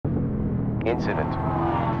Incident.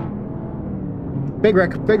 Big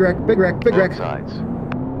wreck, big wreck, big wreck, big wreck. Sides.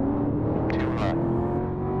 Too high.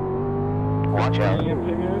 Watch out.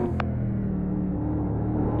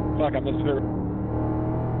 Fuck, I missed her.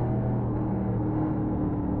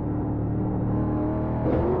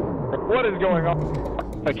 What is going on?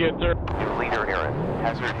 I can't turn. Leader Aaron.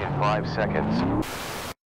 Hazard in 5 seconds.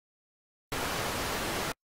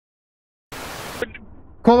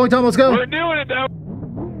 Call time, let's go. We're doing it now.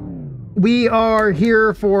 We are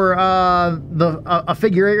here for a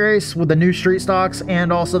Figure 8 race with the new street stocks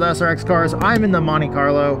and also the SRX cars. I'm in the Monte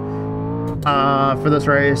Carlo for this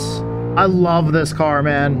race. I love this car,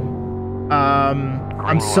 man.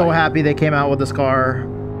 I'm so happy they came out with this car.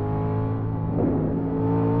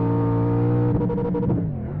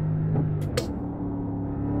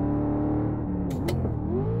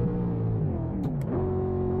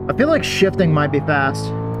 I feel like shifting might be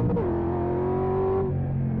fast.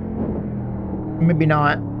 Maybe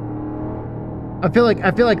not. I feel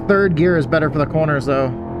like third gear is better for the corners though.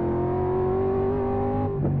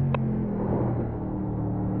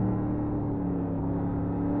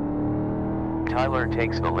 Tyler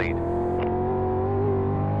takes the lead.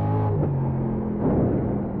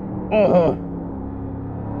 Oh.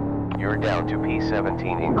 You're down to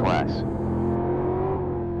P17 in class.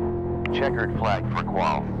 Checkered flag for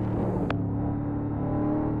qual.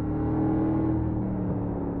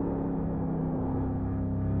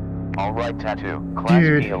 All right, tattoo. Class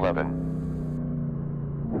P11.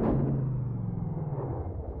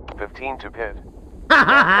 15 to pit.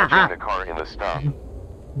 Now the car in the stop.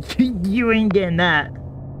 You ain't getting that.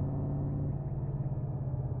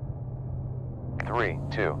 3,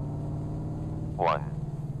 2, 1.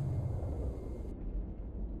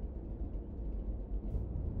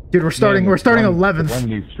 Dude, we're starting 11th. One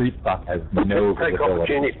new street stock has no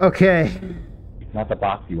visibility. Okay. Not the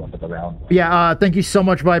boxy one, but the round one. Yeah, thank you so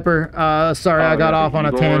much, Viper. Sorry, I got off on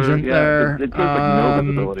a tangent there. It like no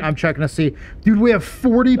visibility. I'm checking to see. Dude, we have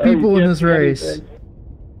 40 people in this race.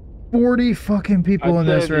 40 fucking people in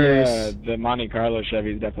this race. The Monte Carlo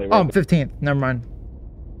Chevy is definitely Oh, I'm 15th. Never mind.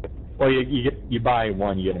 Well, you buy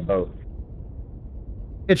one, you get them both.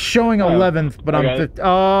 It's showing 11th, but I'm 5th.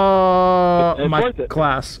 Oh, my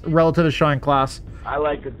class. Relative is showing class. I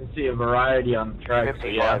like to see a variety on the track.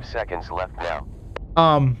 55 seconds left now.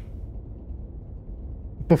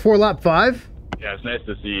 Before lap 5? Yeah, it's nice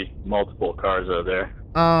to see multiple cars out there.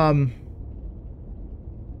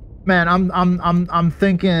 Man, I'm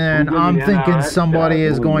thinking somebody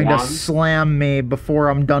is going to slam me before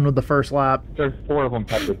I'm done with the first lap. There's 4 of them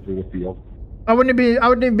peppered through the field. I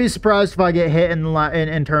wouldn't be surprised if I get hit in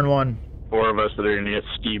turn 1. 4 of us that are gonna get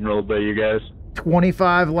steamrolled by you guys.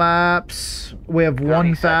 25 laps. We have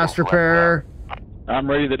 1 fast repair. I'm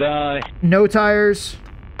ready to die. No tires.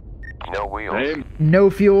 No wheels. Same. No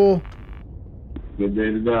fuel. Good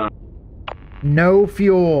day to die. No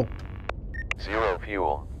fuel. 0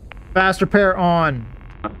 fuel. Fast repair on.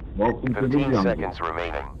 15 seconds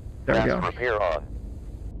remaining. There we Fast go. repair on.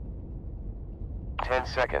 10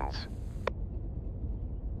 seconds.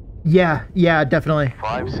 Yeah, definitely.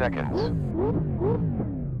 5 seconds.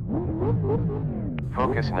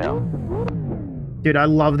 Focus now. Dude, I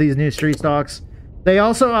love these new street stocks. They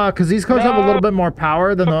also, because these cars have a little bit more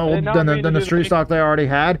power than the old, than the street stock they already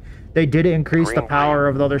had. They did increase the power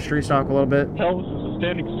of the other street stock a little bit. Hell, this is a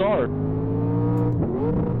standing start.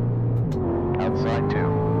 Outside 2.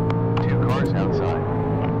 2 cars outside.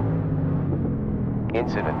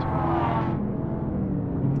 Incident.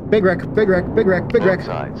 Big wreck, big wreck, big wreck, big wreck. Both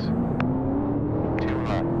sides. Too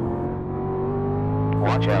high.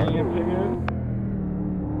 Watch out.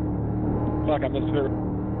 Fuck, I missed her.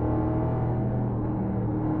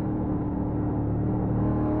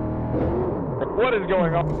 What is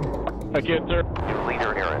going on? I can't turn.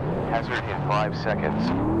 Leader Aaron. Hazard in 5 seconds.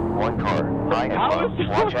 1 car. High and low.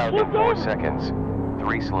 Watch out in 4 seconds.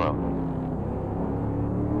 3 slow.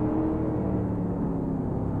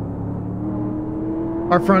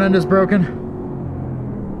 Our front end is broken.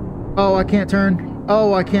 Oh, I can't turn.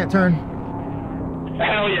 Oh, I can't turn.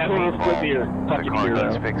 Hell yeah, who needs to be a The fucking car needs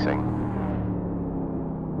hero? fixing.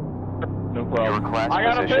 No Your problem. class I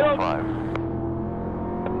got a position fail. 5.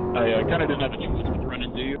 I kind of didn't have a choice to run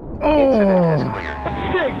into you. Incident has Oh, cleared.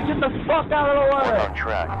 Get the fuck out of the We're way! on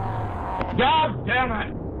track. God damn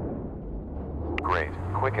it! Great.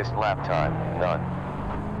 Quickest lap time. None.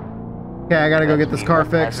 okay, I gotta go get this car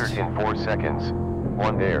fixed. Hazard in 4 seconds.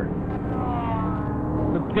 1 there.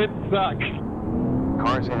 The pits suck.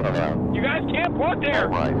 Cars in and out. You guys can't put All there!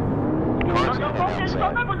 right. Cars in and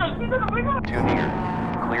outside. Too near.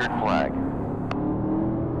 Cleared flag.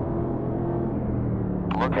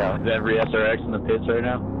 Look out. Is every SRX in the pits right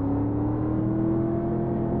now?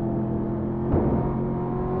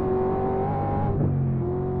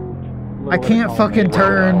 I can't fucking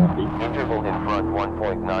turn. Interval in front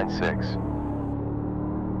 1.96.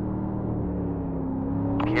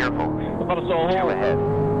 Careful. Two ahead.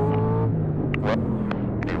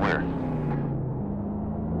 Beware.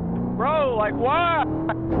 Bro, like what?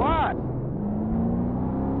 What?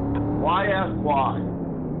 Why ask why?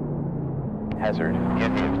 Hazard.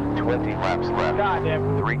 Get hit. 20 laps left. God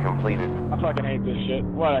damn. 3 completed. I fucking hate this shit.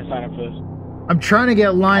 Why did I sign up for this? I'm trying to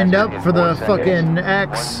get lined up for the fucking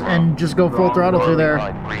X and just go full throttle through there.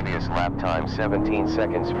 Previous lap time 17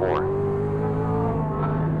 seconds 4.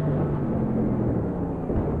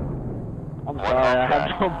 I'm sorry, I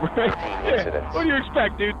have no brakes. 13 incidents. What do you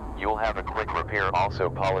expect, dude? You'll have a quick repair, also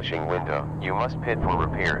polishing window. You must pit for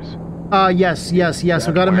repairs. Yes. We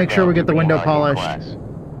gotta make sure we get the window polished.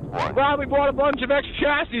 I'm glad we bought a bunch of extra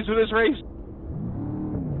chassis for this race.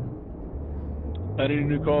 I need a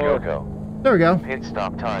new car. Go. There we go. Pit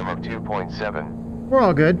stop time of 2.7. We're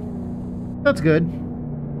all good. That's good.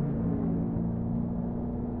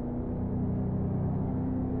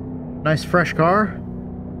 Nice fresh car.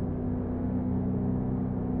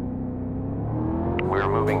 We're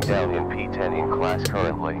moving down in P10 in class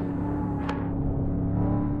currently.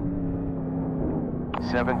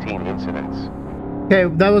 17 incidents. Okay,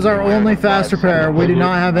 that was our only fast repair. We do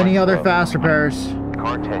not have any other fast repairs.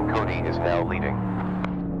 Car 10 Cody is now leading.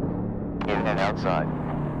 In and outside.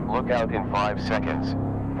 Look out in 5 seconds.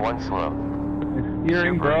 1 slow.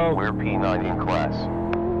 Steering, bro. We're P9 in class.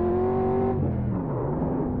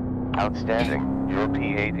 Outstanding. You're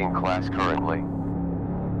P8 in class currently.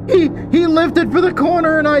 He lifted for the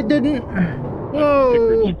corner and I didn't.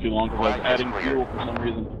 Whoa. Took too long because I was adding fuel for some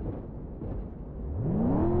reason.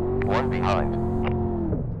 1 behind.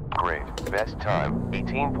 Great. Best time,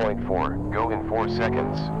 18.4. Go in 4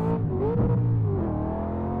 seconds.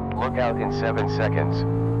 Look out in 7 seconds.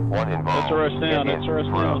 1 involved. SRS down, SRS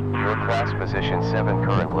down. Your class position 7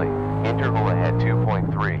 currently. Interval ahead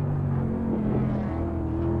 2.3.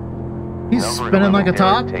 He's spinning like a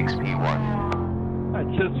top. Takes P1. I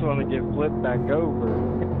just want to get flipped back over.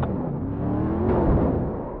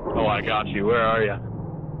 Oh, I got you. Where are you?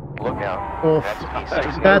 Look out. Oh, That's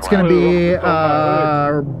P6. that's gonna be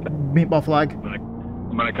meatball flag.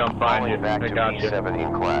 I'm gonna come find you. Back I to got you. P7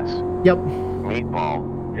 in class. Yep.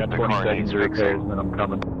 Meatball. I got The 20 car seconds needs to repairs fixing. and then I'm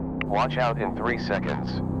coming. Watch out in 3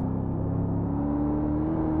 seconds.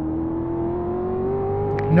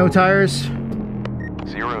 No tires.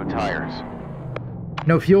 0 tires.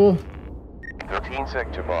 No fuel. 13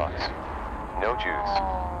 sector box. No juice.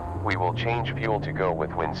 We will change fuel to go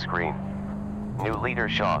with windscreen. New leader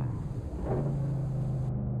Sean.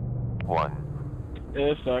 1.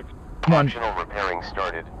 It sucks. Come on. Optional repairing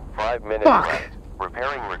started. 5 minutes Fuck. left.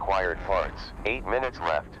 Repairing required parts. 8 minutes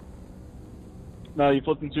left. No, you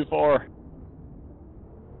flipped them too far.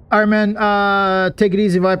 All right, man. Take it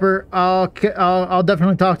easy, Viper. I'll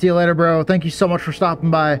definitely talk to you later, bro. Thank you so much for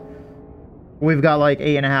stopping by. We've got like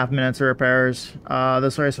 8.5 minutes of repairs.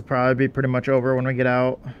 This race will probably be pretty much over when we get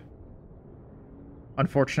out.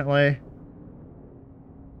 Unfortunately.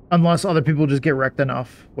 Unless other people just get wrecked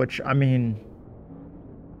enough, which, I mean,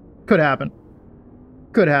 could happen.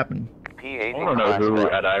 Could happen. P8 I don't know who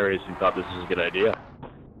at iRacing thought this was a good idea.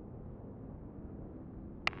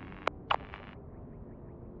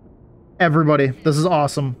 Everybody, this is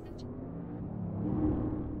awesome.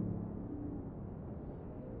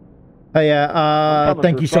 Hey, yeah,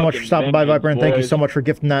 thank you so much for stopping by, Viper, and thank you so much for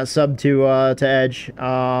gifting that sub to Edge.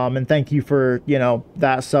 And thank you for, you know,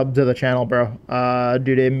 that sub to the channel, bro.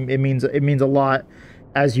 Dude, it means a lot,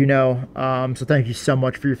 as you know. So thank you so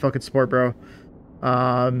much for your fucking support, bro.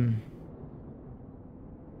 Have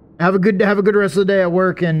a good rest of the day at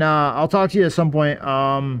work, and I'll talk to you at some point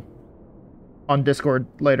on Discord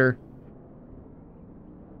later.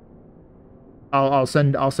 I'll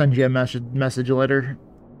send you a message later.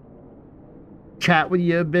 Chat with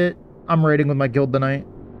you a bit. I'm raiding with my guild tonight.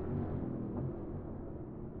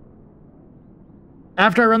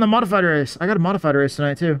 After I run the modified race. I got a modified race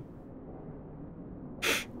tonight too.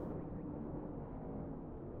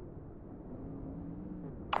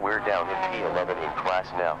 We're down in P11 in class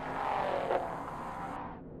now.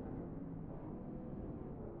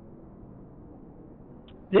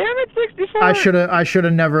 Damn it, 64! I should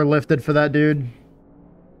have never lifted for that dude.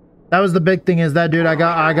 That was the big thing, is that dude I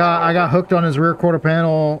got hooked on his rear quarter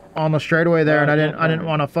panel on the straightaway there, and I didn't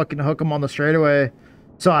want to fucking hook him on the straightaway.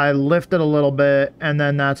 So I lifted a little bit, and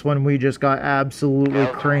then that's when we just got absolutely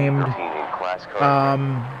creamed.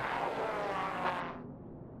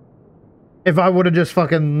 If I would have just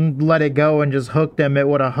fucking let it go and just hooked him, it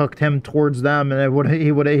would have hooked him towards them, and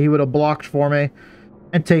he would have blocked for me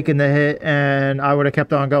and taken the hit, and I would have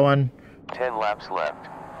kept on going. 10 laps left.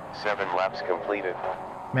 7 laps completed.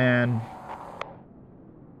 Man.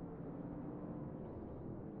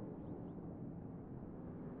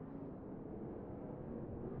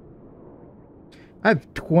 I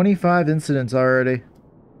have 25 incidents already.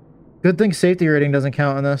 Good thing safety rating doesn't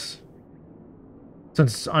count in this,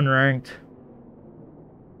 since it's unranked.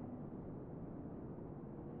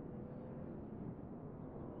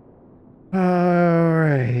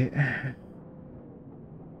 Alright.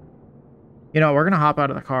 You know, we're gonna hop out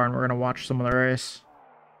of the car and we're gonna watch some of the race.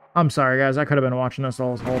 I'm sorry, guys. I could have been watching this the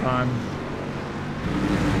whole time.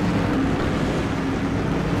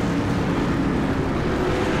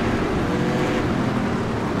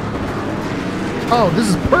 Oh, this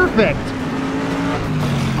is perfect!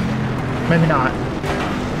 Maybe not.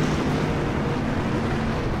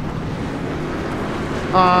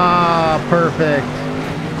 Ah, perfect.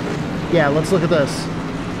 Yeah, let's look at this.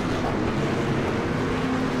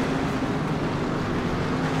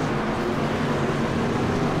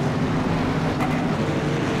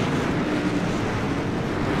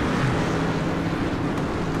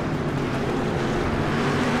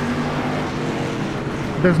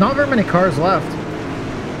 There's not very many cars left.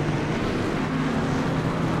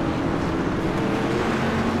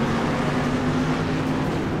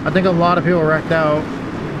 I think a lot of people wrecked out.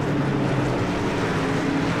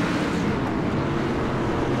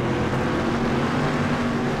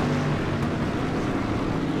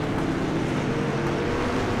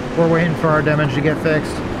 We're waiting for our damage to get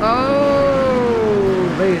fixed.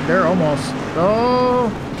 Oh, they're almost. Oh.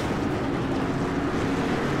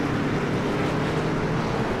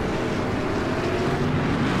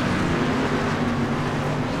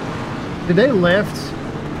 Did they lift?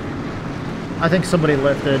 I think somebody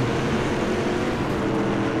lifted.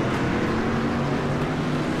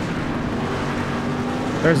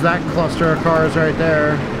 There's that cluster of cars right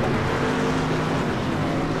there.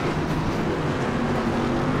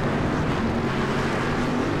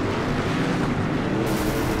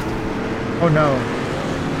 Oh no.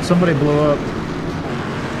 Somebody blew up.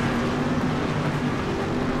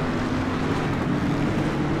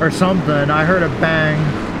 Or something. I heard a bang.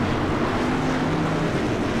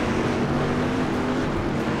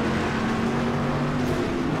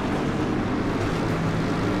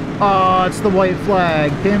 Oh, it's the white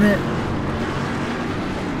flag. Damn it.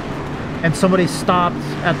 And somebody stopped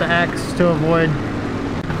at the X to avoid.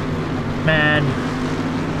 Man.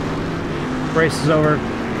 Race is over.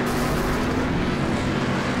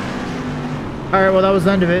 Alright, well that was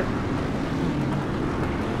the end of it.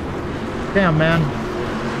 Damn, man.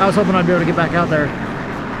 I was hoping I'd be able to get back out there.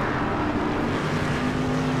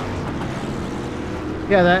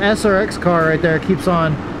 Yeah, that SRX car right there keeps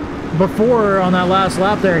on. Before, on that last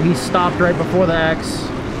lap there, he stopped right before the X.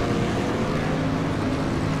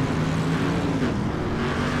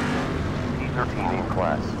 E13 in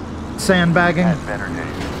class. Sandbagging. Had better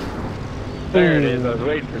days. There it is. I was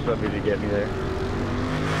waiting for somebody to get me there.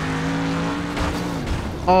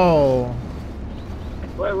 Oh.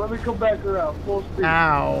 Wait, let me come back around. Full speed.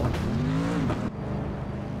 Ow.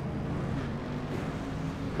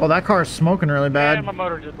 Oh, that car's smoking really bad. And my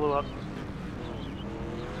motor just blew up.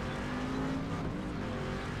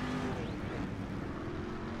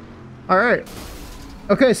 Alright.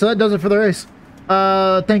 Okay, so that does it for the race.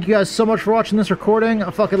 Thank you guys so much for watching this recording.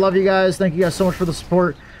 I fucking love you guys. Thank you guys so much for the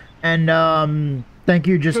support. And thank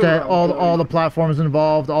you just to all the platforms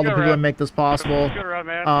involved, all the people that make this possible.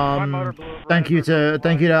 Thank you to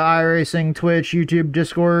iRacing, Twitch, YouTube,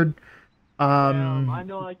 Discord. I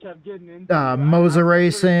know I kept getting into Moza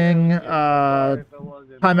Racing,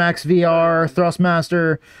 Pimax VR,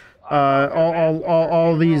 Thrustmaster.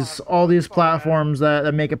 All these platforms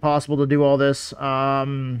that make it possible to do all this.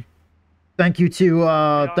 Thank you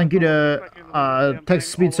to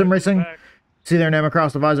Texas Speed Sim Racing. See their name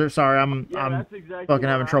across the visor. Sorry, I'm fucking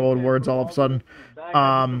having trouble with words all of a sudden.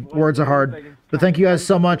 Words are hard. But thank you guys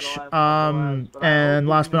so much. And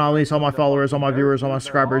last but not least, all my followers, all my viewers, all my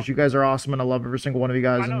subscribers, you guys are awesome, and I love every single one of you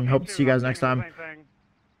guys, and hope to see you guys next time.